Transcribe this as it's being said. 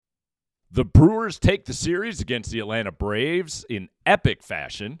The Brewers take the series against the Atlanta Braves in epic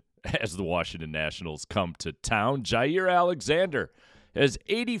fashion as the Washington Nationals come to town. Jair Alexander has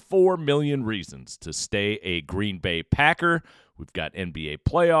 84 million reasons to stay a Green Bay Packer. We've got NBA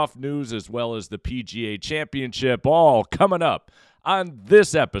playoff news as well as the PGA Championship all coming up on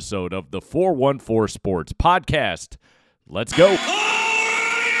this episode of the 414 Sports Podcast. Let's go.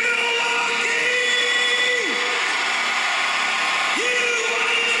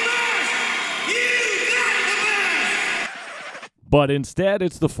 But instead,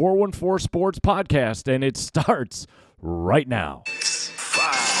 it's the 414 Sports Podcast, and it starts right now.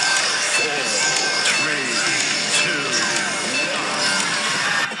 5, 4,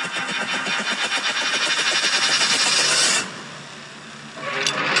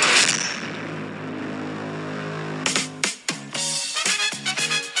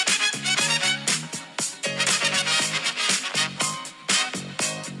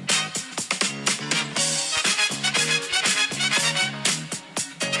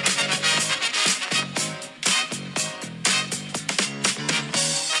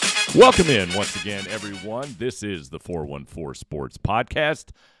 Welcome in once again, everyone. This is the 414 Sports Podcast.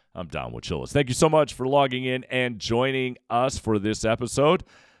 I'm Don Wachillis. Thank you so much for logging in and joining us for this episode.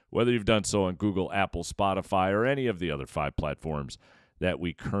 Whether you've done so on Google, Apple, Spotify, or any of the other 5 platforms that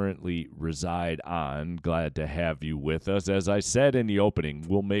we currently reside on, glad to have you with us. As I said in the opening,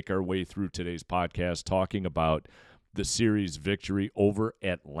 we'll make our way through today's podcast talking about the series victory over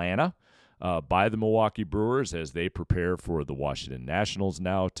Atlanta by the Milwaukee Brewers as they prepare for the Washington Nationals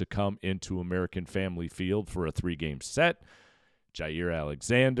now to come into American Family Field for a 3-game set. Jair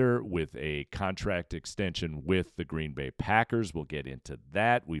Alexander with a contract extension with the Green Bay Packers. We'll get into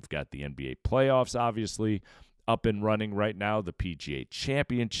that. We've got the NBA playoffs, obviously, up and running right now. The PGA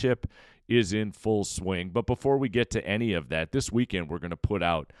Championship is in full swing. But before we get to any of that, this weekend we're going to put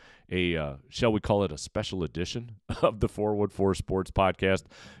out a, shall we call it a special edition of the 414 Sports Podcast,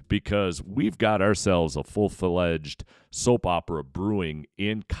 because we've got ourselves a full-fledged soap opera brewing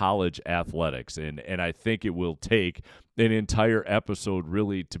in college athletics. And I think it will take an entire episode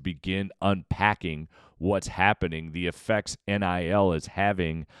really to begin unpacking what's happening, the effects NIL is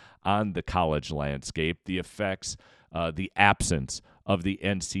having on the college landscape, the effects, the absence of the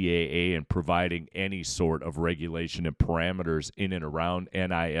NCAA and providing any sort of regulation and parameters in and around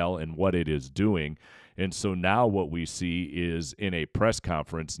NIL and what it is doing. And so now what we see is in a press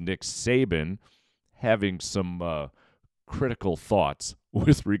conference, Nick Saban having some critical thoughts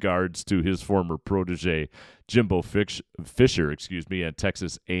with regards to his former protege, Jimbo Fisher, at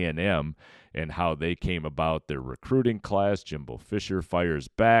Texas A&M, and how they came about their recruiting class. Jimbo Fisher fires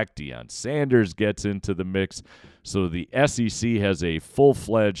back. Deion Sanders gets into the mix. So the SEC has a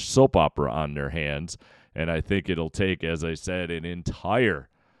full-fledged soap opera on their hands, and I think it'll take, as I said, an entire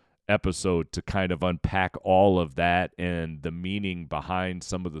episode to kind of unpack all of that and the meaning behind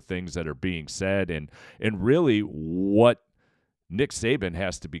some of the things that are being said and really what Nick Saban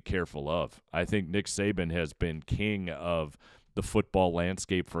has to be careful of. I think Nick Saban has been king of the football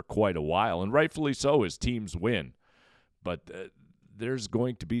landscape for quite a while, and rightfully so as teams win. But there's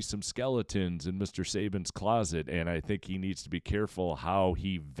going to be some skeletons in Mr. Saban's closet, and I think he needs to be careful how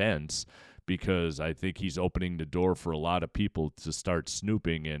he vents, because I think he's opening the door for a lot of people to start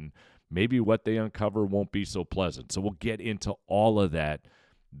snooping, and maybe what they uncover won't be so pleasant. So we'll get into all of that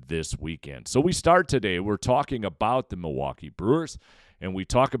this weekend. So we start today, we're talking about the Milwaukee Brewers, and we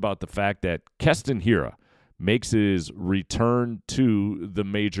talk about the fact that Keston Hiura makes his return to the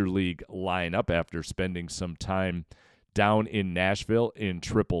Major League lineup after spending some time down in Nashville in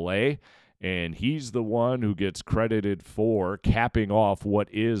AAA, and he's the one who gets credited for capping off what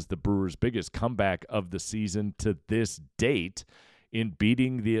is the Brewers' biggest comeback of the season to this date in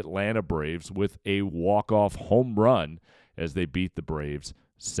beating the Atlanta Braves with a walk-off home run as they beat the Braves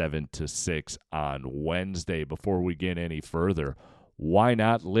 7-6 on Wednesday. Before we get any further, why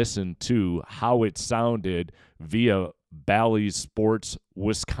not listen to how it sounded via Bally's Sports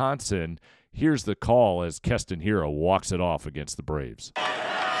Wisconsin? Here's the call as Keston Hiura walks it off against the Braves. 1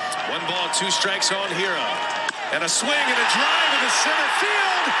 ball, 2 strikes on Hiura. And a swing and a drive into center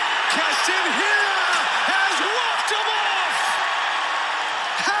field. Keston Hiura has walked him off.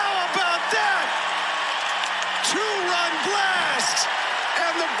 How about that? 2-run blast,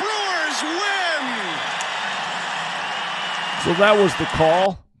 and the Brewers win. So that was the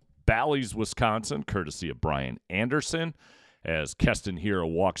call. Bally's, Wisconsin, courtesy of Brian Anderson, as Keston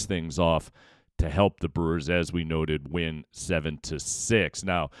Hiura walks things off to help the Brewers, as we noted, win 7-6.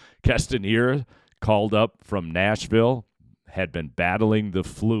 Now, Keston Hiura called up from Nashville, had been battling the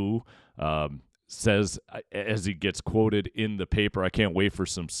flu says, as he gets quoted in the paper, I can't wait for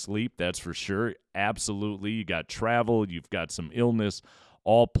some sleep, that's for sure. Absolutely. You got travel, you've got some illness,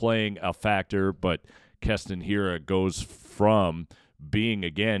 all playing a factor, but Keston Hiura goes from being,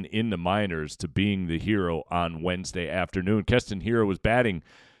 again, in the minors to being the hero on Wednesday afternoon. Keston Hiura was batting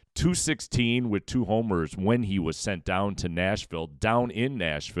 .216 with 2 homers when he was sent down to Nashville. Down in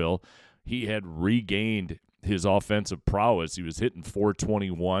Nashville, he had regained his offensive prowess. He was hitting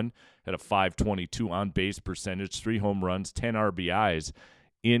 .421, had a .522 on-base percentage, 3 home runs, 10 RBIs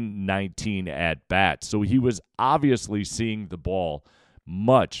in 19 at-bats. So he was obviously seeing the ball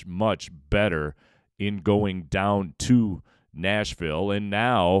much, much better in going down to Nashville, and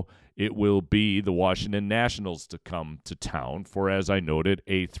now it will be the Washington Nationals to come to town for, as I noted,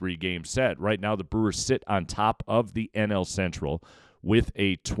 a 3-game set. Right now, the Brewers sit on top of the NL Central with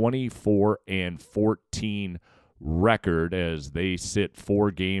a 24-14 record as they sit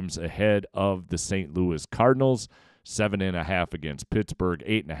 4 games ahead of the St. Louis Cardinals, 7.5 against Pittsburgh,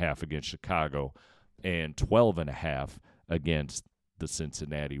 8.5 against Chicago, and 12.5 against the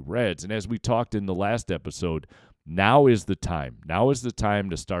Cincinnati Reds. And as we talked in the last episode, now is the time. Now is the time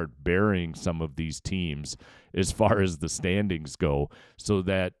to start burying some of these teams as far as the standings go, so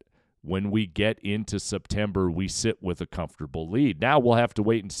that when we get into September, we sit with a comfortable lead. Now we'll have to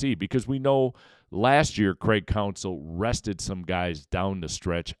wait and see, because we know last year Craig Counsell rested some guys down the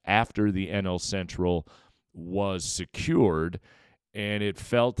stretch after the NL Central was secured, and it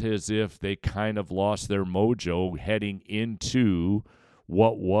felt as if they kind of lost their mojo heading into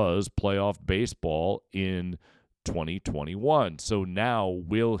what was playoff baseball in 2021. So now,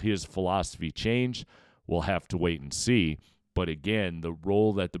 will his philosophy change? We'll have to wait and see. But again, the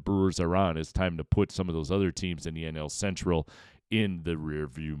role that the Brewers are on is time to put some of those other teams in the NL Central in the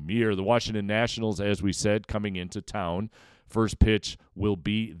rearview mirror. The Washington Nationals, as we said, coming into town. First pitch will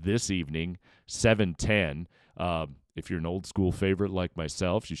be this evening, 7:10. If you're an old school favorite like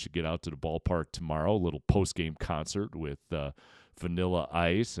myself, you should get out to the ballpark tomorrow. A little post-game concert with Vanilla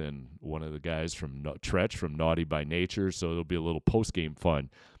Ice and one of the guys from Tretch from Naughty by Nature. So it'll be a little post-game fun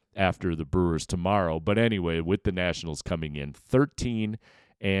after the Brewers tomorrow. But anyway, with the Nationals coming in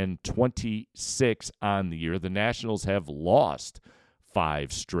 13-26 on the year, the Nationals have lost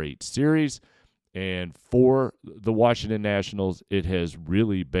 5 straight series. And for the Washington Nationals, it has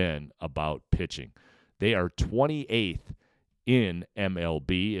really been about pitching. They are 28th in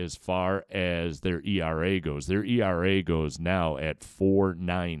MLB as far as their ERA goes. Their ERA goes now at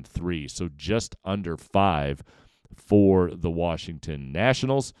 4.93, so just under 5 for the Washington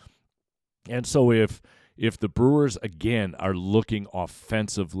Nationals. And so if the Brewers, again, are looking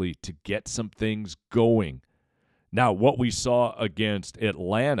offensively to get some things going. Now, what we saw against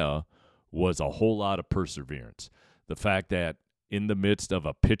Atlanta was a whole lot of perseverance. The fact that in the midst of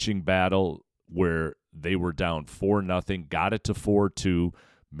a pitching battle where they were down 4-0, got it to 4-2,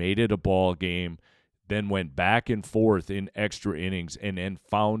 made it a ball game, then went back and forth in extra innings and then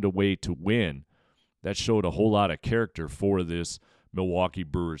found a way to win. That showed a whole lot of character for this Milwaukee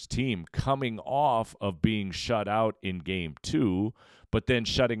Brewers team, coming off of being shut out in Game 2, but then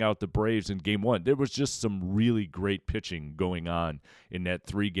shutting out the Braves in Game 1. There was just some really great pitching going on in that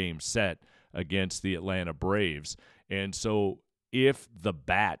 3-game set against the Atlanta Braves. And so if the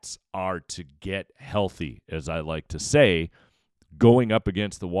bats are to get healthy, as I like to say, going up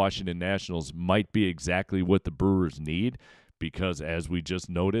against the Washington Nationals might be exactly what the Brewers need, because as we just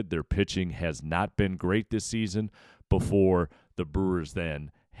noted, their pitching has not been great this season, before the Brewers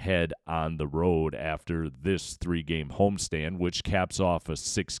then head on the road after this 3-game homestand, which caps off a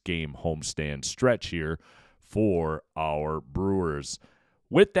 6-game homestand stretch here for our Brewers.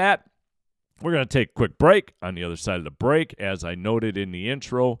 With that, we're going to take a quick break. On the other side of the break, as I noted in the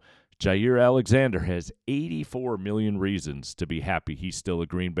intro, Jair Alexander has 84 million reasons to be happy he's still a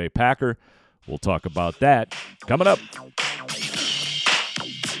Green Bay Packer. We'll talk about that coming up.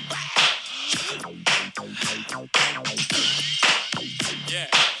 Yeah.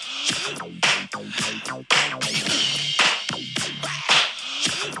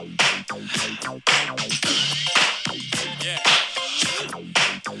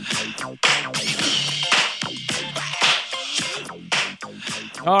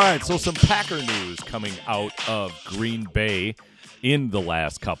 All right, so some Packer news coming out of Green Bay in the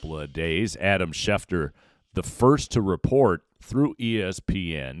last couple of days. Adam Schefter, the first to report through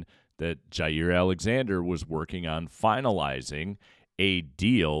ESPN that Jair Alexander was working on finalizing a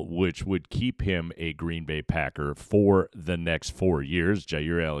deal which would keep him a Green Bay Packer for the next 4 years.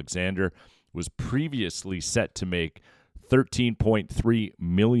 Jair Alexander was previously set to make $13.3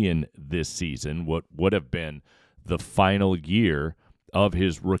 million this season, what would have been the final year of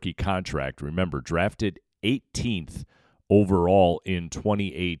his rookie contract. Remember, drafted 18th overall in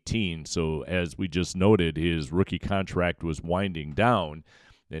 2018. So as we just noted, his rookie contract was winding down,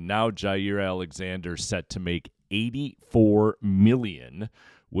 and now Jaire Alexander set to make $84 million,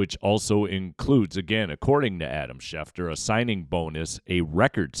 which also includes, again, according to Adam Schefter, a signing bonus, a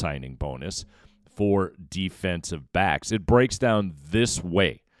record signing bonus for defensive backs. It breaks down this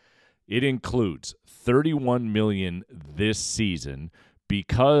way. It includes $31 million this season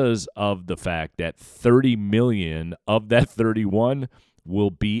because of the fact that $30 million of that 31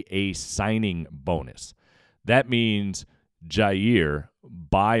 will be a signing bonus. That means Jaire,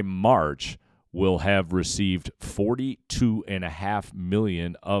 by March, will have received $42.5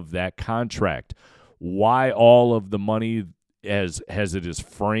 million of that contract. Why all of the money as it is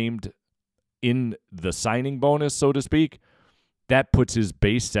framed in the signing bonus, so to speak? That puts his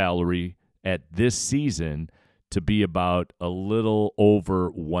base salary at this season to be about a little over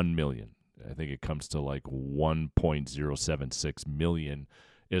 $1 million. I think it comes to like $1.076 million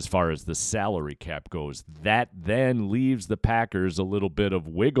as far as the salary cap goes. That then leaves the Packers a little bit of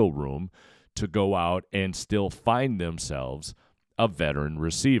wiggle room to go out and still find themselves a veteran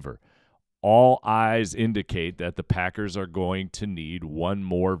receiver. All eyes indicate that the Packers are going to need one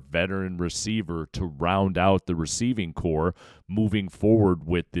more veteran receiver to round out the receiving core moving forward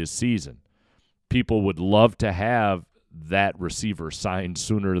with this season. People would love to have that receiver signed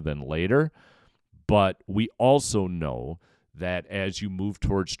sooner than later, but we also know that as you move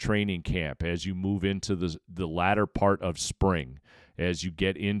towards training camp, as you move into the latter part of spring, as you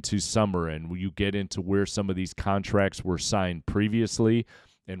get into summer and you get into where some of these contracts were signed previously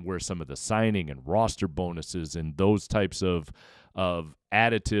and where some of the signing and roster bonuses and those types of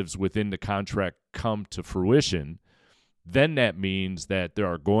additives within the contract come to fruition, then that means that there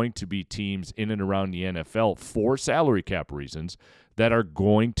are going to be teams in and around the NFL for salary cap reasons that are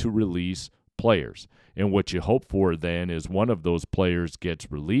going to release players. And what you hope for then is one of those players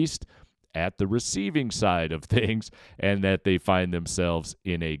gets released at the receiving side of things and that they find themselves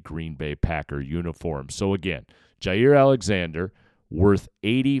in a Green Bay Packer uniform. So again, Jaire Alexander worth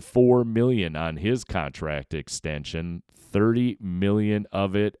 $84 million on his contract extension, $30 million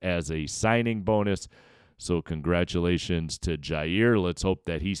of it as a signing bonus. So congratulations to Jaire. Let's hope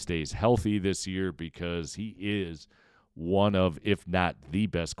that he stays healthy this year because he is one of, if not the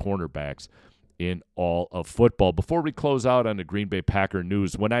best cornerbacks in all of football. Before we close out on the Green Bay Packer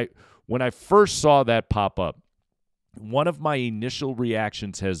news, when I first saw that pop up, one of my initial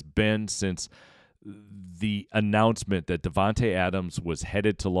reactions has been since the announcement that Davante Adams was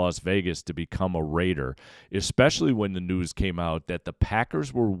headed to Las Vegas to become a Raider, especially when the news came out that the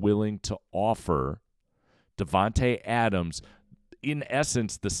Packers were willing to offer Davante Adams, in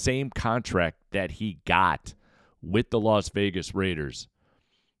essence, the same contract that he got with the Las Vegas Raiders.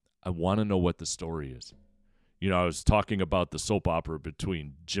 I want to know what the story is. You know, I was talking about the soap opera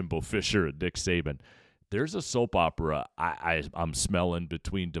between Jimbo Fisher and Nick Saban. There's a soap opera I'm smelling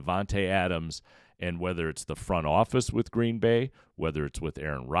between Davante Adams and whether it's the front office with Green Bay, whether it's with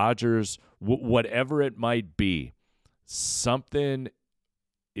Aaron Rodgers, whatever it might be, something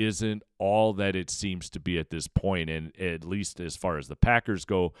isn't all that it seems to be at this point. And at least as far as the Packers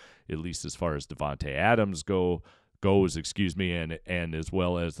go, at least as far as Davante Adams goes, and as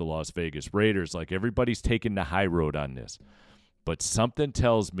well as the Las Vegas Raiders, like everybody's taking the high road on this. But something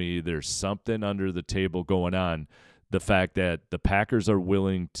tells me there's something under the table going on. The fact that the Packers are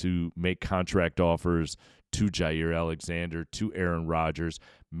willing to make contract offers to Jaire Alexander, to Aaron Rodgers,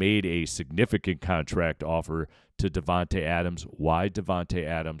 made a significant contract offer to Davante Adams. Why Davante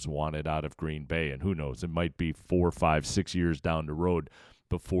Adams wanted out of Green Bay, and who knows, it might be 4, 5, 6 years down the road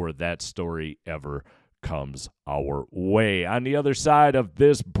before that story ever comes our way. On the other side of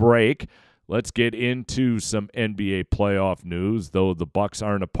this break, let's get into some NBA playoff news. Though the Bucks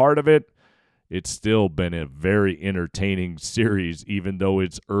aren't a part of it, it's still been a very entertaining series, even though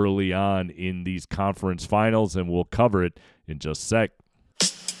it's early on in these conference finals, and we'll cover it in just a sec.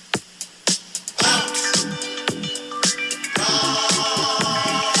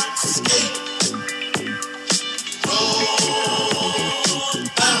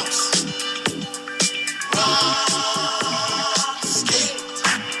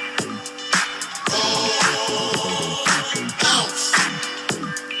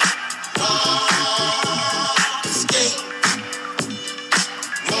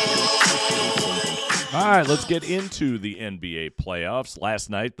 All right, let's get into the NBA playoffs. Last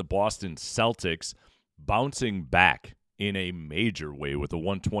night, the Boston Celtics bouncing back in a major way with a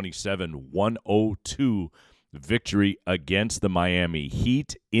 127-102 victory against the Miami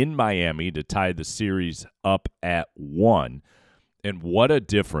Heat in Miami to tie the series up at 1. And what a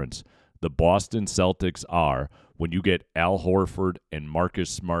difference the Boston Celtics are when you get Al Horford and Marcus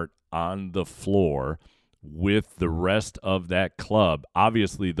Smart on the floor with the rest of that club.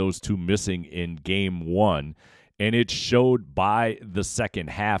 Obviously, those two missing in Game 1, and it showed by the second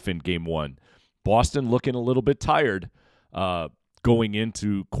half in Game 1. Boston looking a little bit tired going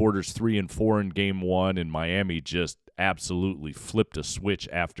into quarters 3 and 4 in Game 1, and Miami just absolutely flipped a switch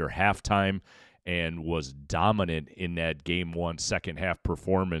after halftime and was dominant in that Game 1 second half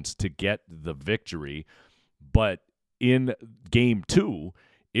performance to get the victory. But in Game 2,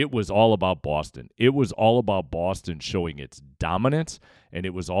 it was all about Boston. It was all about Boston showing its dominance, and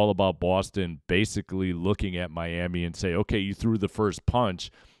it was all about Boston basically looking at Miami and say, okay, you threw the first punch.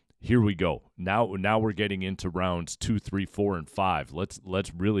 Here we go. Now we're getting into rounds 2, 3, 4, and 5. Let's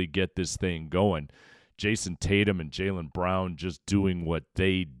really get this thing going. Jason Tatum and Jaylen Brown just doing what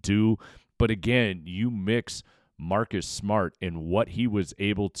they do. But again, you mix Marcus Smart and what he was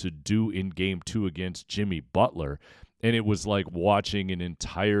able to do in Game 2 against Jimmy Butler, and it was like watching an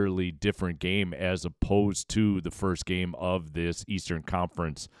entirely different game as opposed to the first game of this Eastern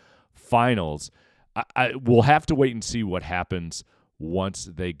Conference Finals. We'll have to wait and see what happens once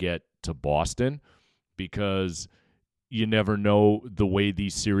they get to Boston, because you never know the way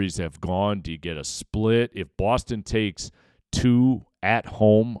these series have gone. Do you get a split? If Boston takes 2 at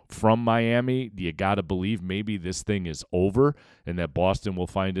home from Miami, you got to believe maybe this thing is over and that Boston will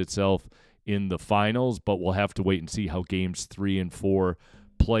find itself in the finals, but we'll have to wait and see how games 3 and 4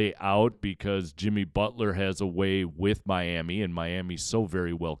 play out, because Jimmy Butler has a way with Miami, and Miami's so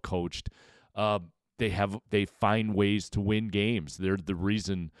very well coached. They find ways to win games. There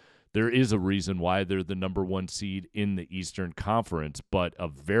is a reason why they're the number 1 seed in the Eastern Conference, but a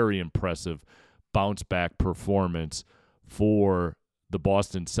very impressive bounce back performance for the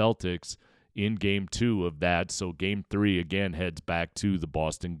Boston Celtics in Game 2 of that. So Game 3 again heads back to the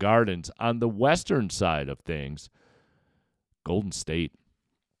Boston Gardens. On the western side of things, Golden State.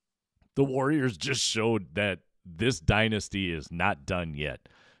 The Warriors just showed that this dynasty is not done yet.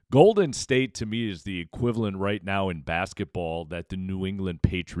 Golden State, to me, is the equivalent right now in basketball that the New England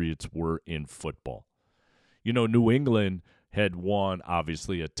Patriots were in football. You know, New England had won,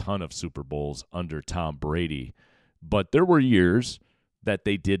 obviously, a ton of Super Bowls under Tom Brady, but there were years that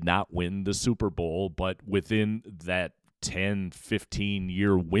they did not win the Super Bowl, but within that 10,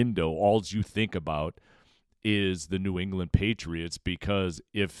 15-year window, all you think about is the New England Patriots, because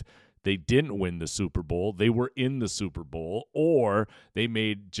if they didn't win the Super Bowl, they were in the Super Bowl, or they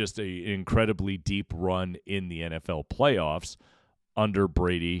made just an incredibly deep run in the NFL playoffs under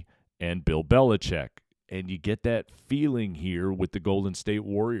Brady and Bill Belichick. And you get that feeling here with the Golden State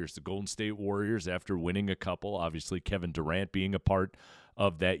Warriors. The Golden State Warriors, after winning a couple, obviously Kevin Durant being a part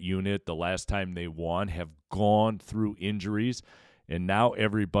of that unit the last time they won, have gone through injuries, and now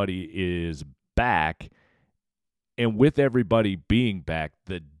everybody is back. And with everybody being back,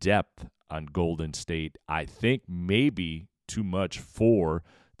 the depth on Golden State, I think, maybe too much for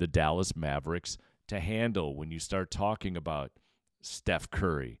the Dallas Mavericks to handle when you start talking about Steph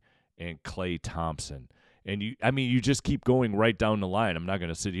Curry and Klay Thompson. And you just keep going right down the line. I'm not going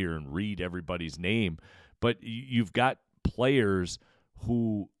to sit here and read everybody's name, but you've got players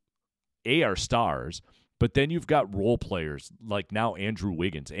who, are stars, but then you've got role players like now Andrew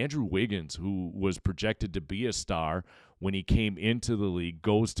Wiggins. Andrew Wiggins, who was projected to be a star when he came into the league,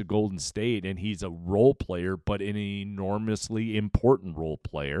 goes to Golden State, and he's a role player, but an enormously important role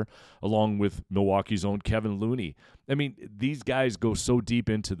player, along with Milwaukee's own Kevin Looney. I mean, these guys go so deep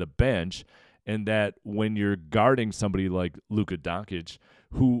into the bench, and that when you're guarding somebody like Luka Doncic,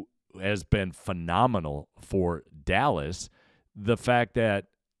 who has been phenomenal for Dallas, the fact that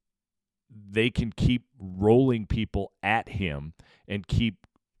they can keep rolling people at him and keep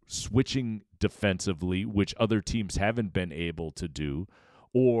switching defensively, which other teams haven't been able to do,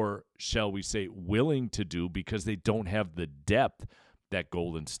 or shall we say willing to do, because they don't have the depth that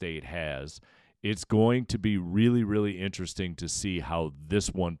Golden State has. It's going to be really, really interesting to see how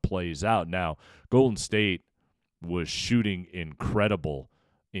this one plays out. Now, Golden State was shooting incredible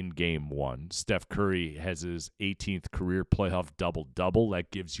in Game 1. Steph Curry has his 18th career playoff double-double.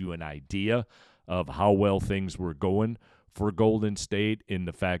 That gives you an idea of how well things were going for Golden State, in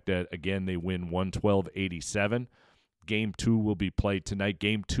the fact that, again, they win 112-87. Game 2 will be played tonight.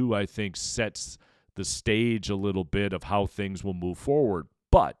 Game 2, I think, sets the stage a little bit of how things will move forward.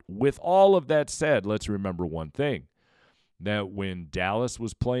 But with all of that said, let's remember one thing, that when Dallas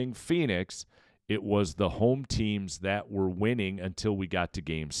was playing Phoenix, it was the home teams that were winning until we got to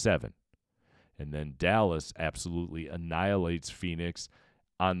Game 7. And then Dallas absolutely annihilates Phoenix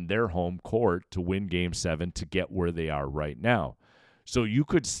on their home court to win Game 7 to get where they are right now. So you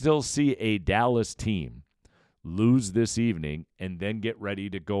could still see a Dallas team lose this evening and then get ready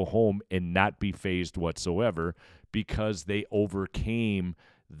to go home and not be fazed whatsoever because they overcame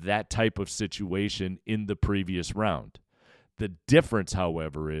that type of situation in the previous round. The difference,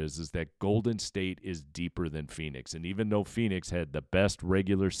 however, is that Golden State is deeper than Phoenix. And even though Phoenix had the best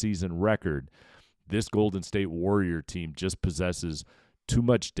regular season record, this Golden State Warrior team just possesses too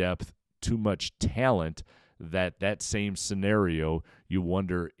much depth, too much talent, that same scenario, you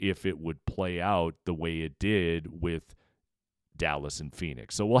wonder if it would play out the way it did with Dallas and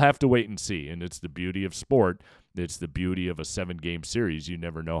Phoenix. So we'll have to wait and see. And it's the beauty of sport. It's the beauty of a 7-game series. You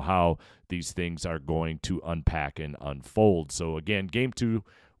never know how these things are going to unpack and unfold. So again, game 2,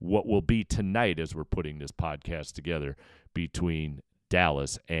 what will be tonight as we're putting this podcast together between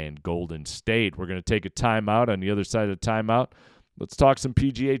Dallas and Golden State. We're going to take a timeout. On the other side of the timeout, let's talk some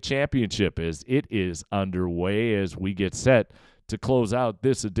PGA Championship as it is underway as we get set to close out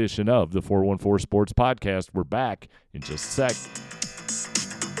this edition of the 414 Sports Podcast. We're back in just a sec.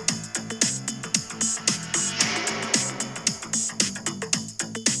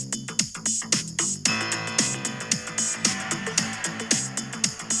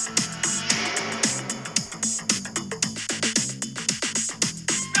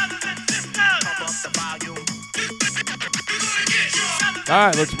 All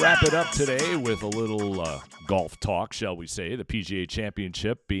right, let's wrap it up today with a little golf talk, shall we say. The PGA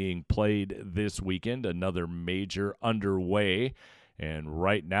Championship being played this weekend, another major underway. And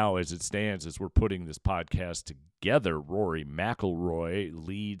right now, as it stands, as we're putting this podcast together, Rory McIlroy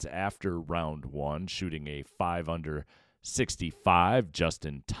leads after round 1, shooting a 5-under 65.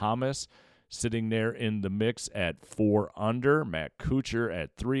 Justin Thomas sitting there in the mix at 4 under. Matt Kuchar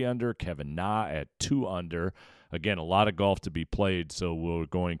at 3 under. Kevin Na at 2 under. Again, a lot of golf to be played, so we're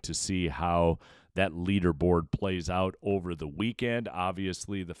going to see how that leaderboard plays out over the weekend.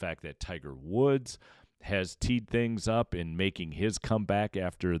 Obviously, the fact that Tiger Woods has teed things up in making his comeback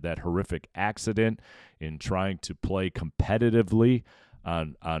after that horrific accident, in trying to play competitively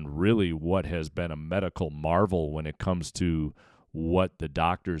on really what has been a medical marvel when it comes to what the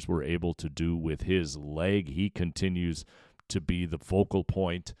doctors were able to do with his leg. He continues to be the focal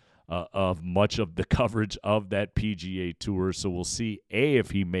point of much of the coverage of that PGA Tour. So we'll see,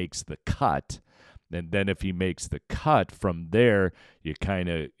 if he makes the cut, and then if he makes the cut from there, you kind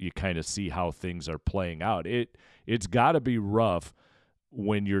of see how things are playing out. It's got to be rough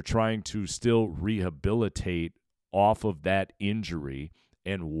when you're trying to still rehabilitate off of that injury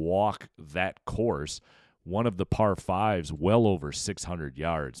and walk that course. One of the par 5s, well over 600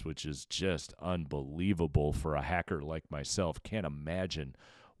 yards, which is just unbelievable for a hacker like myself. Can't imagine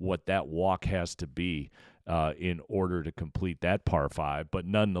what that walk has to be in order to complete that par 5. But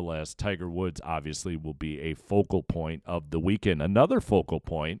nonetheless, Tiger Woods obviously will be a focal point of the weekend. Another focal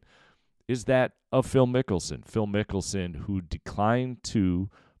point is that of Phil Mickelson. Phil Mickelson, who declined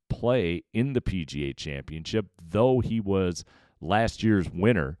to play in the PGA Championship, though he was last year's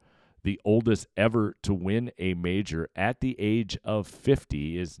winner, the oldest ever to win a major at the age of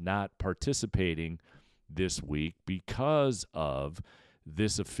 50, is not participating this week because of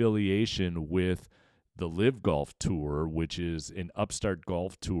this affiliation with the Live Golf Tour, which is an upstart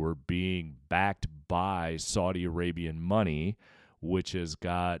golf tour being backed by Saudi Arabian money, which has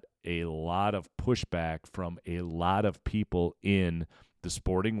got a lot of pushback from a lot of people in the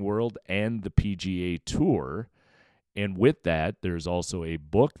sporting world and the PGA Tour. And with that, there's also a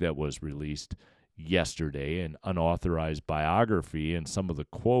book that was released yesterday, an unauthorized biography, and some of the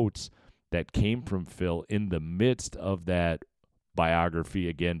quotes that came from Phil in the midst of that biography,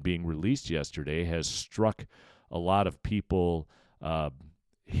 again, being released yesterday, has struck a lot of people,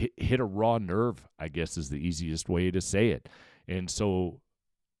 hit a raw nerve, I guess is the easiest way to say it. And so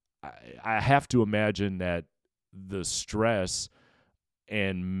I have to imagine that the stress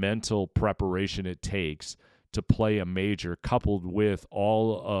and mental preparation it takes to play a major, coupled with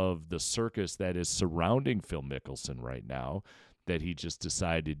all of the circus that is surrounding Phil Mickelson right now, that he just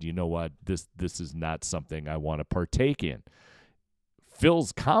decided, you know what, this is not something I want to partake in.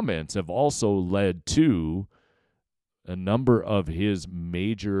 Phil's comments have also led to a number of his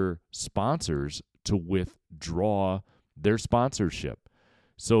major sponsors to withdraw their sponsorship.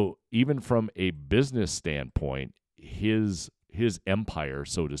 So even from a business standpoint, his empire,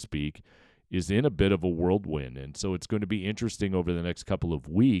 so to speak, is in a bit of a whirlwind. And so it's going to be interesting over the next couple of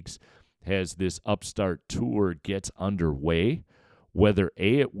weeks as this upstart tour gets underway, whether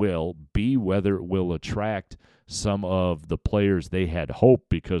A, it will, B, whether it will attract some of the players they had hoped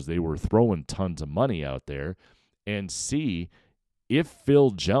because they were throwing tons of money out there, and C, if Phil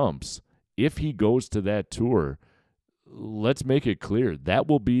jumps, if he goes to that tour, let's make it clear, that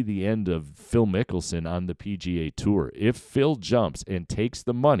will be the end of Phil Mickelson on the PGA Tour. If Phil jumps and takes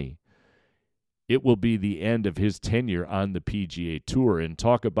the money, it will be the end of his tenure on the PGA Tour. And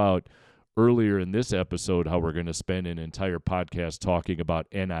talk about earlier in this episode how we're going to spend an entire podcast talking about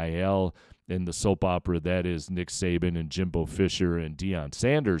NIL and the soap opera that is Nick Saban and Jimbo Fisher and Deion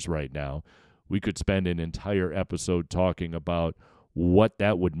Sanders right now. We could spend an entire episode talking about what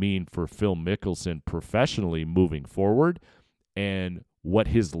that would mean for Phil Mickelson professionally moving forward and what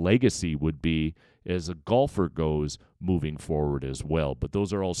his legacy would be as a golfer goes moving forward as well. But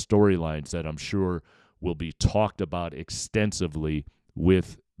those are all storylines that I'm sure will be talked about extensively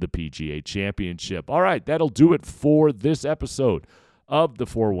with the PGA Championship. All right, that'll do it for this episode of the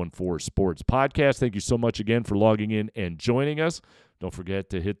 414 Sports Podcast. Thank you so much again for logging in and joining us. Don't forget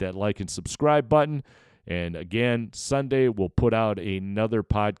to hit that like and subscribe button. And again, Sunday we'll put out another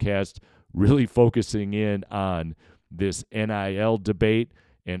podcast really focusing in on this NIL debate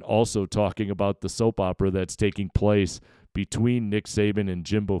and also talking about the soap opera that's taking place between Nick Saban and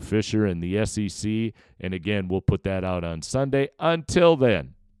Jimbo Fisher and the SEC. And again, we'll put that out on Sunday. Until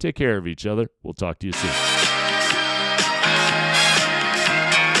then, take care of each other. We'll talk to you soon.